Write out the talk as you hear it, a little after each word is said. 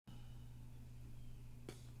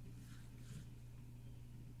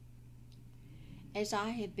As I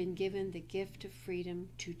have been given the gift of freedom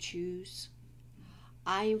to choose,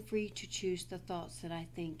 I am free to choose the thoughts that I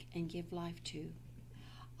think and give life to.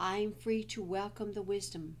 I am free to welcome the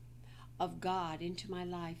wisdom of God into my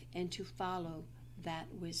life and to follow that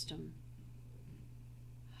wisdom.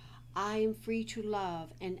 I am free to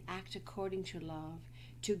love and act according to love,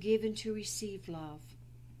 to give and to receive love.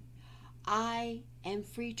 I am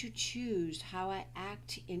free to choose how I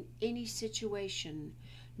act in any situation,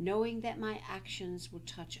 knowing that my actions will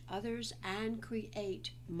touch others and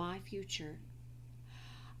create my future.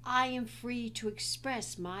 I am free to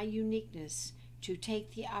express my uniqueness, to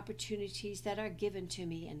take the opportunities that are given to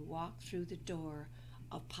me and walk through the door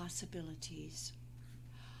of possibilities.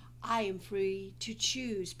 I am free to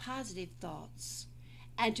choose positive thoughts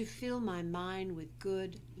and to fill my mind with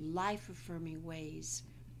good, life-affirming ways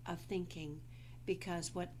of thinking,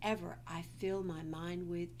 because whatever I fill my mind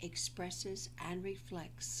with expresses and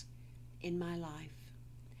reflects in my life.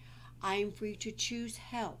 I am free to choose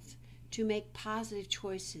health, to make positive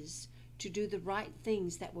choices, to do the right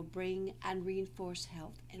things that will bring and reinforce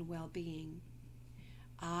health and well-being.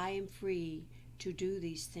 I am free to do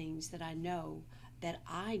these things that I know that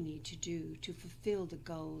I need to do to fulfill the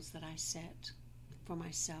goals that I set for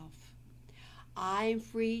myself. I am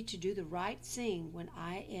free to do the right thing when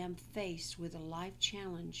I am faced with a life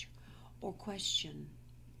challenge or question.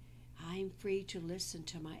 I am free to listen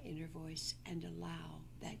to my inner voice and allow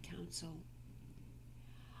that counsel.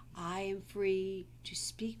 I am free to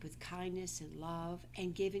speak with kindness and love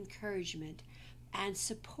and give encouragement and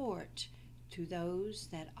support to those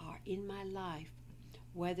that are in my life,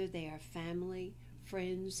 whether they are family,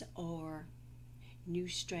 friends, or new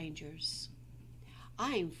strangers.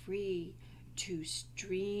 I am free to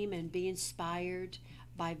dream and be inspired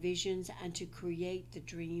by visions and to create the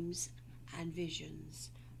dreams and visions.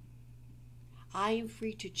 I am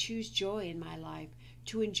free to choose joy in my life,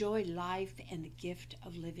 to enjoy life and the gift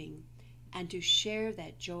of living, and to share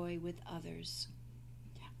that joy with others.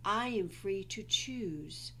 I am free to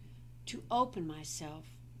choose to open myself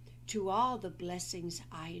to all the blessings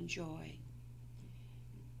I enjoy,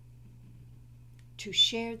 to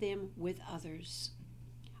share them with others.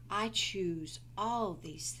 I choose all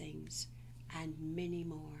these things and many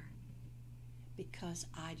more because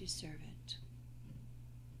I deserve it.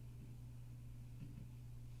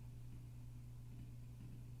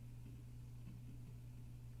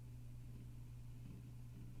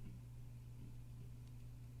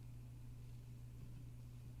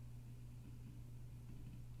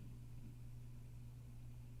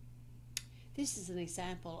 This is an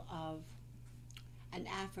example of an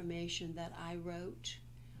affirmation that I wrote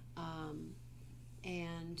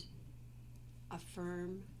and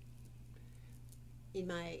affirm in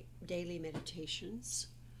my daily meditations.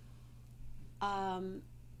 I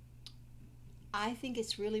think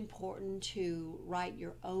it's really important to write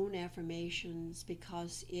your own affirmations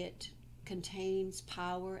because it contains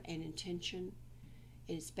power and intention.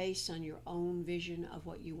 It's based on your own vision of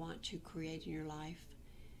what you want to create in your life,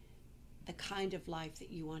 the kind of life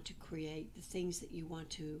that you want to create, the things that you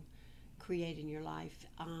want to create in your life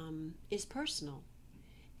is personal.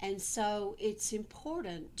 And so it's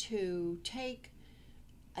important to take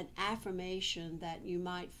an affirmation that you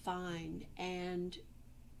might find and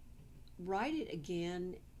write it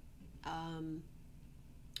again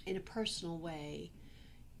in a personal way.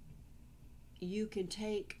 You can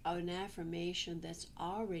take an affirmation that's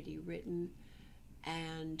already written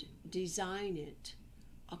and design it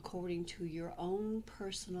according to your own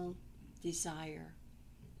personal desire.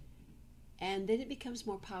 And then it becomes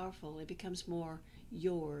more powerful. It becomes more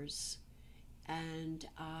yours. And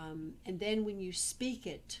then when you speak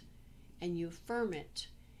it and you affirm it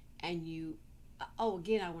and you,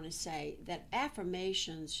 again, I want to say that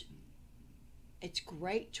affirmations, it's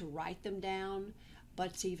great to write them down, but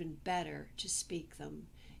it's even better to speak them,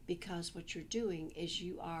 because what you're doing is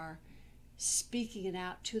you are speaking it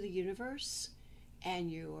out to the universe, and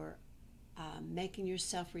you're making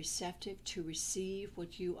yourself receptive to receive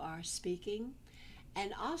what you are speaking.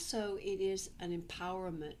 And also it is an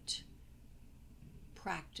empowerment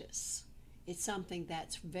practice. It's something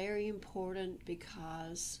that's very important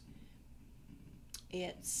because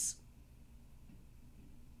it's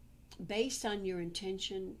based on your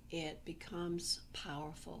intention. It becomes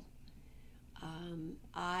powerful.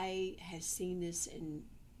 I have seen this in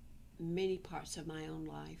many parts of my own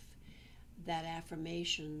life, that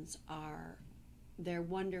affirmations they're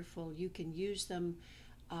wonderful. You can use them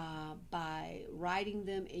by writing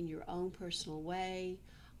them in your own personal way.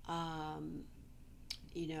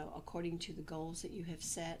 according to the goals that you have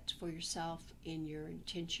set for yourself in your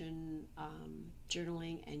intention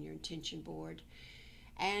journaling and your intention board.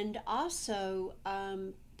 And also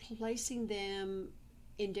placing them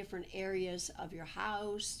in different areas of your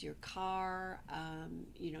house, your car,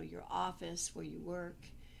 your office where you work.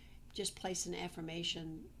 Just place an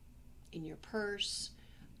affirmation in your purse,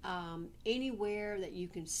 anywhere that you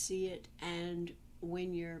can see it. And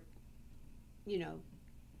when you're,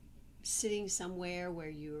 sitting somewhere where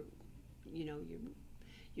you're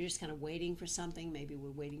just kind of waiting for something. Maybe we're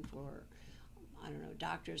waiting for, I don't know,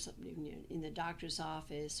 doctors in the doctor's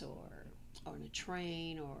office, or on a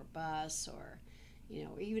train or a bus, or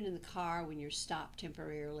even in the car when you're stopped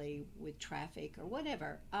temporarily with traffic or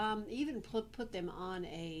whatever. Even put them on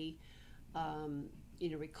a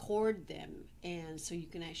record them, and so you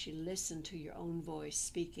can actually listen to your own voice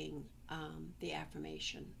speaking the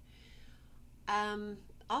affirmation.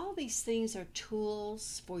 All these things are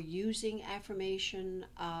tools for using affirmation.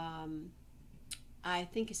 I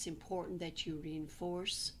think it's important that you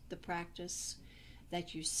reinforce the practice,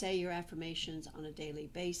 that you say your affirmations on a daily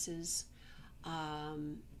basis.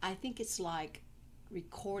 I think it's like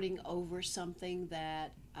recording over something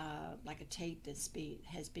that, like a tape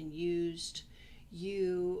has been used.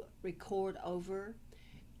 You record over.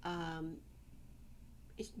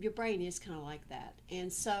 Your brain is kind of like that,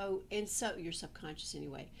 and so your subconscious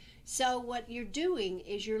anyway. So what you're doing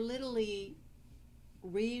is you're literally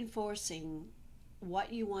reinforcing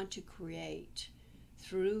what you want to create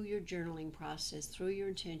through your journaling process, through your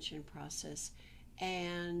intention process,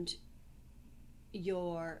 and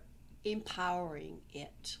you're empowering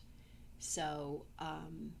it. So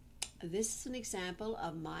this is an example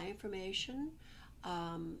of my information.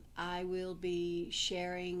 I will be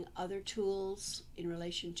sharing other tools in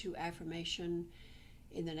relation to affirmation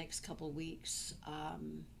in the next couple of weeks.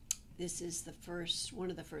 This is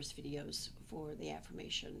one of the first videos for the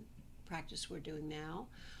affirmation practice we're doing now.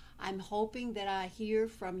 I'm hoping that I hear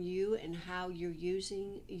from you and how you're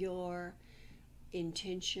using your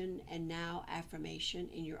intention and now affirmation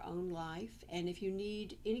in your own life. And if you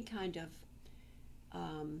need any kind of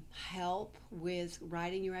help with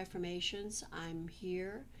writing your affirmations, I'm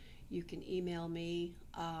here. You can email me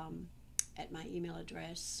at my email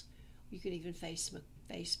address. You can even Facebook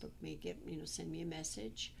me, send me a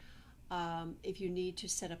message. If you need to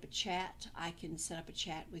set up a chat, I can set up a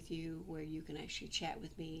chat with you where you can actually chat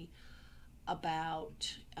with me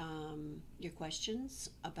about your questions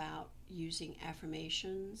about using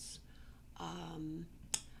affirmations.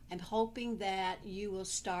 I'm hoping that you will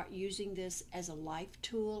start using this as a life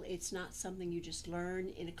tool. It's not something you just learn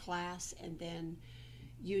in a class and then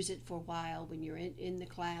use it for a while when you're in the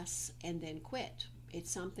class and then quit.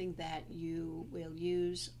 It's something that you will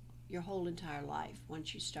use your whole entire life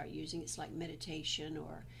once you start using it. It's like meditation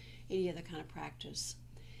or any other kind of practice.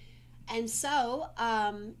 And so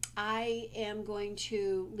I am going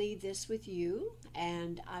to leave this with you,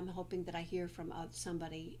 and I'm hoping that I hear from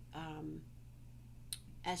somebody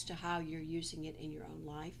as to how you're using it in your own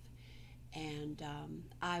life. And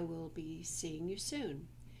I will be seeing you soon.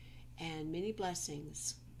 And many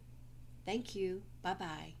blessings. Thank you.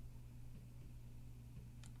 Bye-bye.